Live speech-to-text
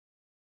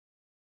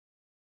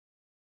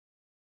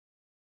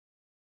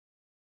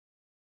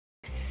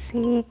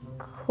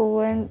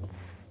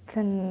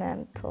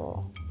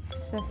Sesquicentennial.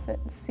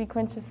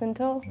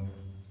 Sequential?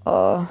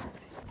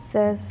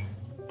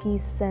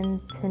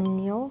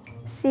 Sesquicentennial.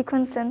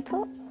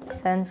 Sequencental.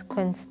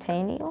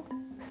 Sesquicentennial.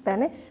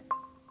 Spanish?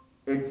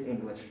 It's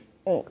English.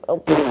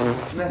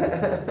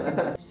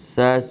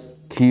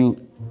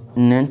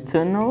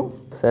 Sesquicentennial?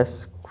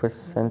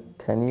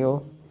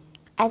 Sesquicentennial.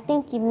 I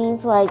think it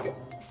means like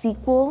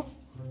sequel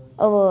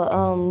of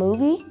a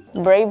movie.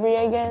 Bravery,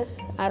 I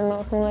guess. I don't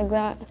know, something like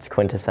that. It's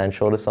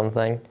quintessential to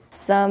something.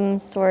 Some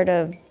sort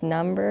of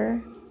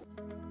number.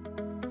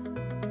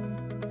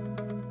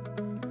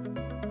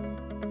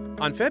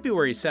 On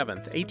February 7,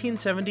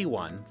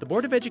 1871, the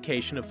Board of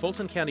Education of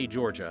Fulton County,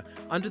 Georgia,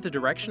 under the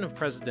direction of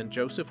President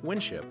Joseph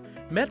Winship,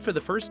 met for the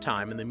first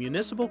time in the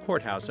Municipal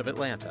Courthouse of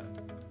Atlanta.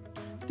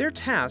 Their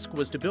task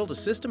was to build a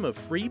system of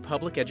free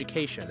public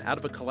education out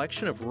of a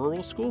collection of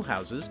rural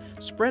schoolhouses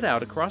spread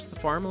out across the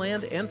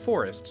farmland and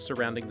forests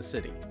surrounding the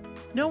city.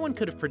 No one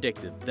could have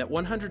predicted that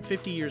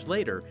 150 years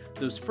later,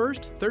 those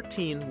first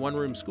 13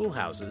 one-room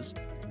schoolhouses,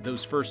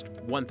 those first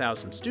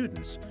 1,000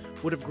 students,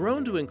 would have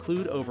grown to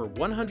include over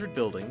 100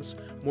 buildings,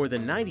 more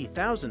than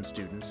 90,000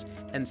 students,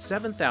 and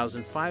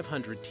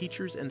 7,500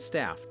 teachers and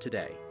staff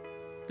today.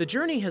 The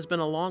journey has been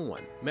a long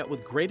one, met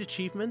with great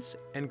achievements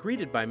and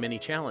greeted by many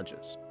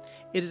challenges.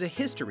 It is a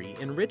history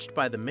enriched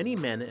by the many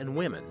men and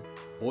women,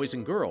 boys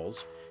and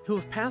girls, who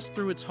have passed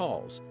through its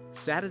halls,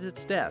 sat at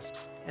its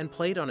desks, and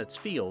played on its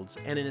fields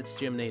and in its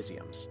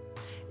gymnasiums.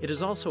 It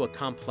is also a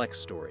complex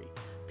story,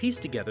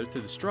 pieced together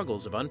through the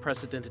struggles of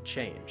unprecedented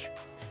change,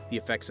 the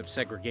effects of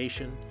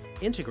segregation,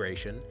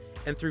 integration,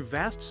 and through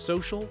vast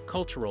social,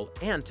 cultural,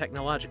 and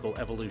technological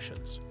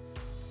evolutions.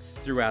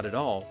 Throughout it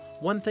all,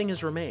 one thing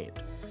has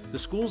remained. The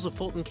schools of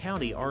Fulton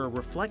County are a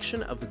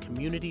reflection of the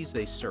communities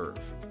they serve.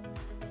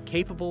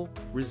 Capable,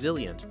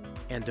 resilient,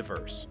 and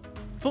diverse.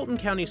 Fulton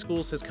County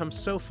Schools has come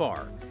so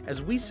far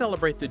as we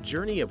celebrate the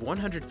journey of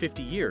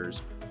 150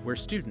 years where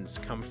students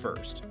come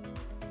first.